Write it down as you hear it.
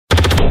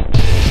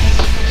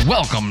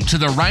Welcome to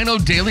the Rhino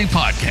Daily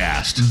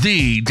Podcast,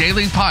 the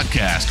daily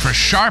podcast for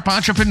sharp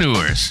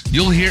entrepreneurs.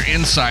 You'll hear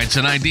insights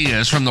and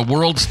ideas from the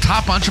world's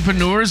top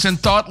entrepreneurs and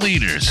thought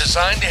leaders,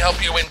 designed to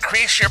help you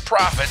increase your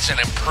profits and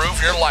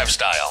improve your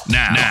lifestyle.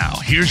 Now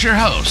here's your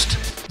host,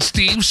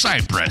 Steve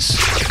Cypress.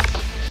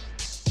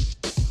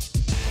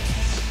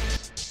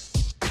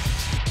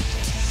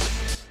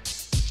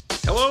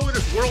 Hello, it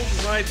is World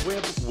Wide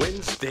Web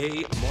Wednesday,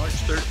 March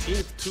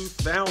 13th,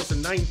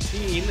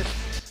 2019.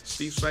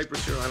 Steve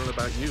Cypress here. I don't know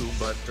about you,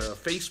 but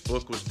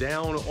Facebook was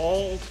down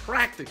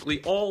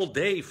practically all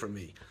day for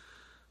me.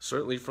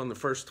 Certainly from the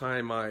first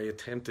time I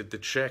attempted to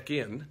check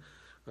in,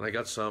 and I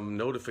got some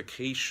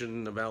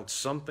notification about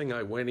something.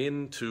 I went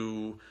in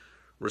to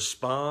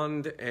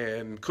respond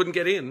and couldn't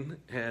get in,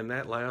 and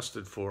that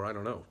lasted for,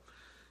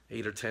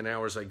 8 or 10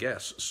 hours, I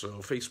guess. So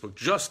Facebook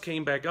just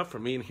came back up for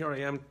me, and here I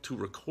am to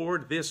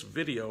record this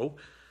video,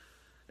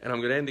 and I'm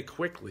going to end it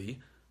quickly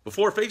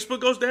before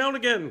Facebook goes down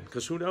again,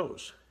 because who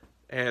knows?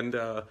 And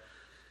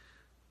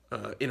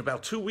in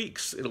about 2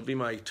 weeks, it'll be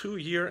my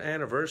 2-year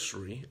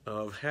anniversary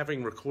of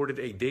having recorded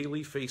a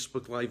daily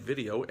Facebook Live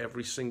video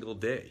every single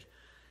day.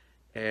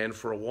 And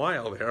for a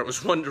while there, I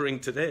was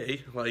wondering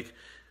today,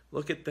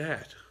 look at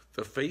that.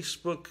 The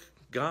Facebook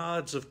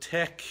gods of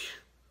tech,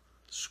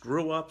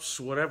 screw-ups,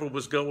 whatever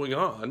was going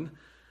on,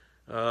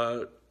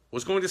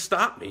 was going to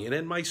stop me and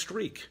end my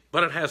streak.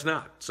 But it has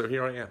not, so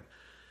here I am.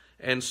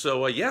 And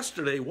so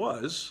yesterday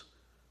was...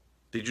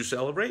 Did you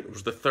celebrate? It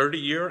was the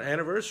 30-year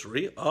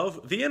anniversary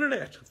of the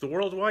internet, the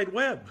World Wide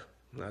Web.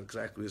 Not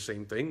exactly the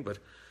same thing, but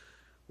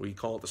we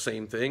call it the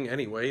same thing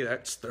anyway.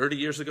 That's 30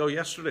 years ago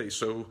yesterday.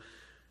 So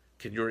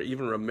can you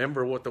even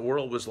remember what the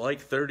world was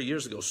like 30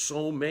 years ago?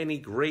 So many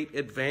great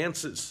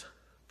advances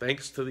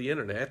thanks to the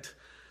internet.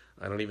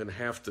 I don't even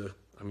have to,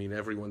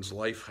 everyone's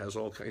life has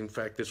all kinds. In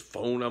fact, this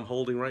phone I'm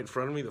holding right in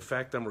front of me, the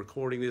fact I'm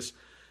recording this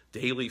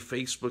daily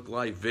Facebook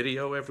Live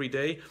video every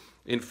day.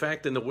 In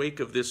fact, in the wake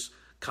of this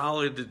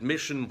college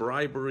admission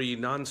bribery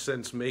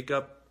nonsense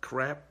makeup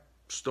crap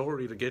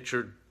story to get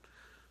your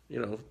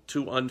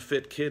two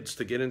unfit kids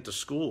to get into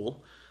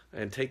school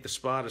and take the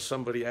spot as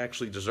somebody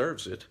actually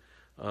deserves it.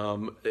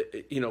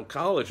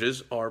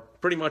 Colleges are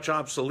pretty much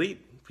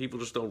obsolete. People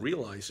just don't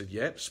realize it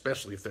yet,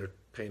 especially if they're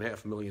paying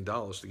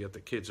 $500,000 to get the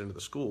kids into the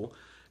school.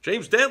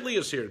 James Deadly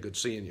is here. Good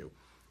seeing you.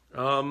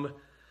 And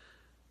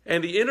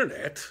the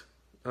internet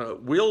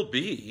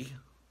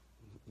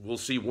we'll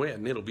see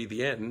when it'll be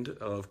the end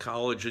of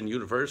college and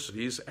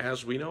universities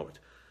as we know it,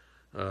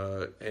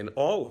 and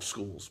all of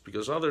schools,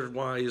 because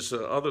otherwise,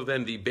 other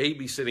than the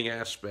babysitting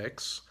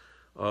aspects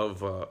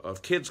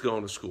of kids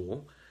going to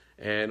school,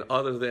 and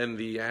other than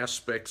the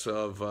aspects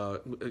of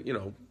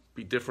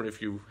be different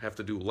if you have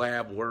to do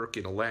lab work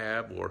in a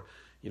lab, or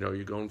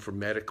you're going for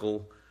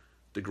medical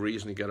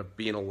degrees and you got to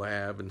be in a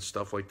lab and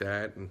stuff like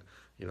that, and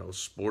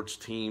sports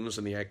teams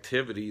and the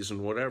activities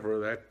and whatever,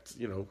 that,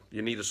 you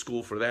need a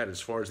school for that.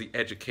 As far as the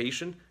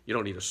education, you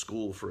don't need a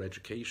school for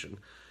education.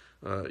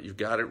 You've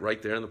got it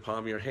right there in the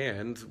palm of your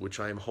hand, which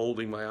I am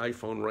holding my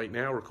iPhone right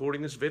now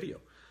recording this video.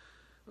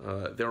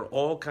 There are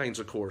all kinds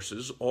of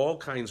courses, all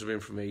kinds of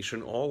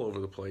information all over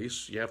the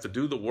place. You have to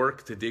do the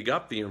work to dig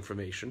up the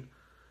information.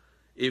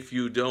 If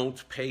you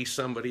don't pay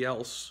somebody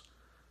else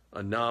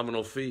a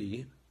nominal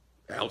fee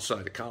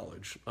outside of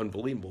college,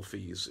 unbelievable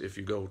fees if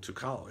you go to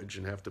college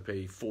and have to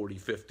pay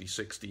 $40,000, $50,000,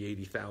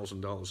 $60,000,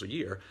 $80,000 a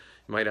year.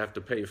 You might have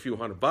to pay a few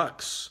 $100,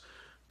 a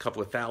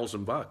couple of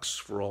 $1,000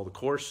 for all the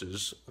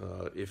courses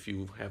if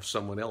you have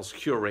someone else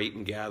curate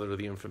and gather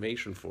the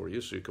information for you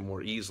so you can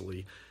more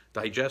easily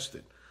digest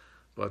it.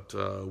 But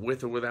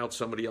with or without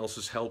somebody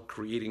else's help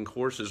creating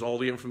courses, all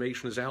the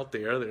information is out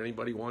there that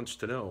anybody wants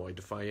to know. I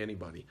defy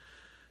anybody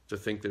to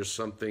think there's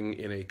something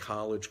in a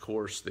college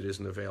course that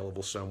isn't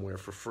available somewhere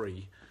for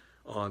free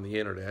on the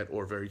internet,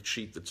 or very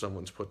cheap that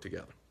someone's put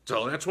together.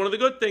 So that's one of the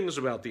good things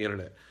about the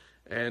internet.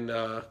 And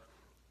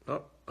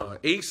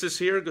Ace is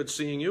here. Good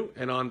seeing you.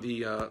 And on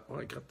the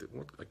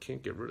I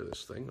can't get rid of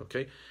this thing.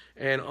 Okay.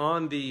 And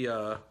on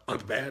the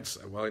bad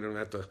side, well, I don't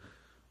have to.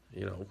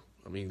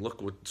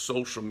 Look with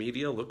social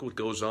media. Look what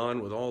goes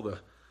on with all the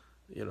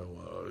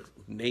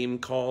name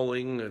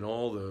calling and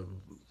all the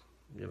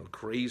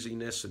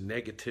craziness and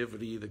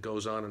negativity that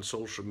goes on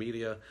social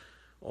media.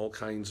 All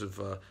kinds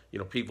of,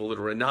 people that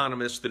are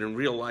anonymous that in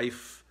real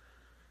life,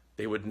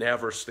 they would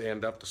never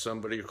stand up to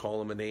somebody or call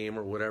them a name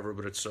or whatever,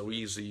 but it's so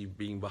easy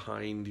being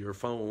behind your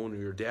phone or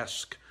your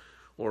desk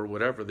or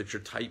whatever that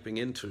you're typing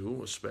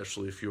into,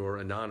 especially if you're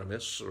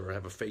anonymous or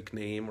have a fake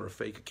name or a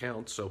fake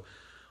account. So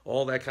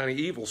all that kind of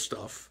evil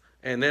stuff.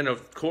 And then,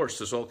 of course,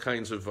 there's all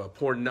kinds of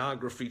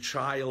pornography,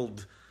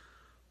 child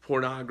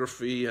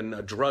pornography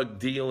and drug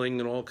dealing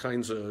and all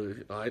kinds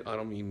of, I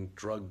don't mean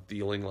drug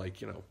dealing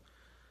like,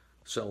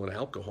 selling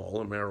alcohol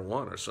or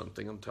marijuana or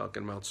something. I'm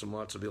talking about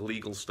lots of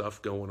illegal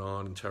stuff going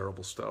on and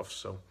terrible stuff.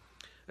 So,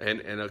 and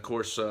of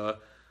course,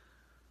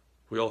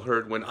 we all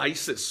heard when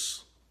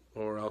ISIS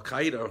or Al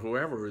Qaeda or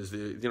whoever is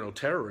the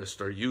terrorists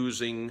are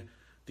using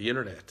the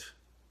internet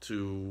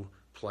to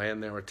plan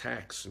their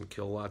attacks and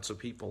kill lots of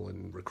people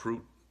and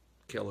recruit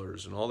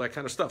killers and all that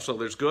kind of stuff. So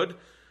there's good,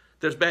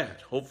 there's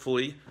bad.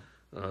 Hopefully,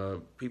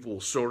 people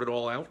will sort it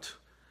all out,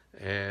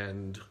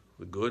 and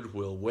the good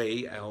will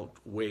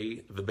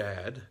outweigh the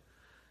bad.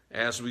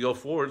 As we go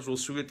forwards, we'll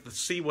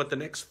see what the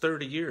next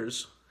 30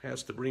 years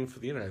has to bring for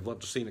the internet. I'd love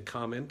to see in a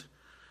comment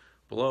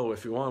below,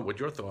 if you want, what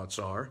your thoughts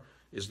are.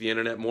 Is the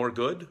internet more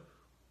good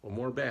or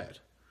more bad?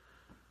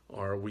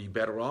 Are we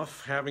better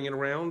off having it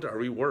around? Are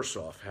we worse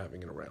off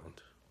having it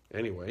around?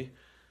 Anyway,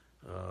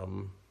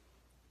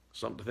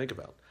 something to think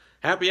about.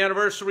 Happy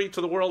anniversary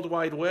to the World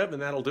Wide Web,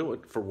 and that'll do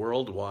it for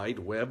World Wide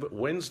Web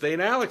Wednesday.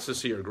 And Alex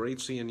is here.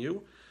 Great seeing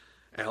you.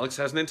 Alex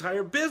has an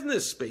entire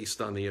business based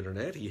on the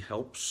internet. He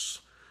helps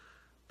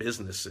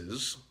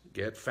businesses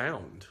get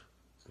found,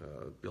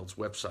 builds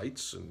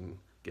websites and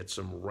gets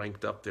them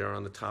ranked up there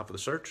on the top of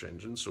the search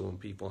engine, so when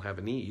people have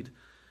a need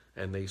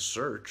and they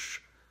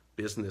search,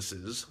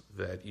 businesses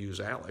that use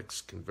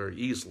Alex can very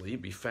easily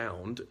be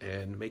found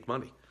and make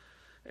money.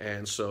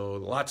 And so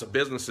lots of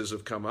businesses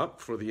have come up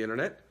for the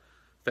internet,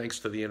 thanks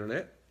to the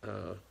internet,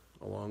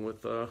 along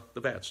with the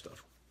bad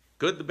stuff.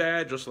 Good, the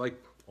bad, just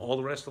like all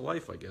the rest of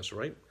life, I guess,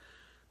 right?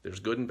 There's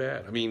good and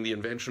bad. I mean, the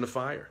invention of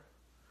fire.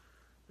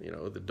 You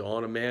know, the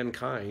dawn of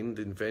mankind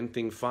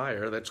inventing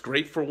fire. That's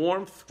great for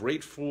warmth,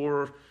 great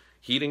for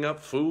heating up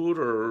food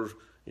or,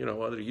 you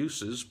know, other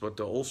uses, but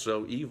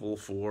also evil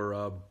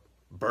for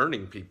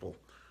burning people.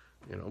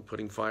 You know,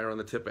 putting fire on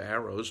the tip of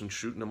arrows and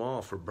shooting them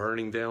off, or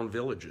burning down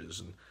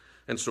villages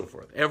and so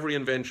forth. Every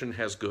invention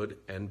has good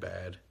and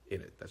bad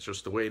in it. That's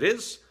just the way it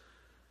is.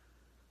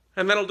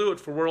 And that'll do it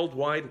for World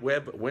Wide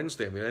Web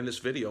Wednesday. I'm going to end this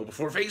video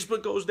before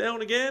Facebook goes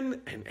down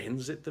again and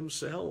ends it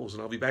themselves.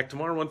 And I'll be back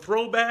tomorrow on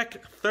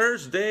Throwback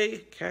Thursday.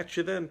 Catch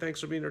you then.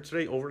 Thanks for being here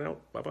today. Over and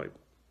out. Bye-bye.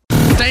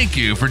 Thank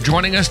you for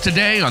joining us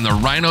today on the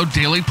Rhino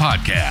Daily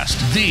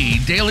Podcast, the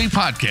daily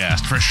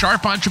podcast for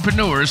sharp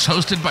entrepreneurs,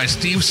 hosted by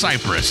Steve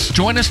Cypress.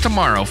 Join us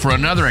tomorrow for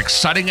another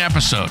exciting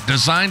episode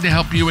designed to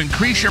help you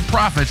increase your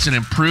profits and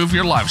improve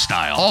your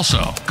lifestyle.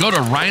 Also, go to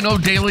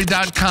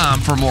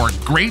rhinodaily.com for more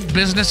great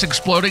business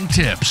exploding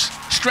tips,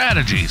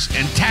 strategies,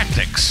 and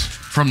tactics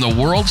from the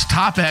world's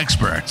top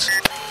experts.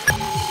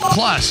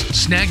 Plus,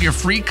 snag your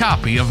free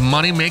copy of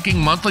Money Making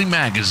Monthly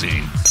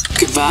magazine.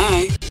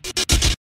 Goodbye.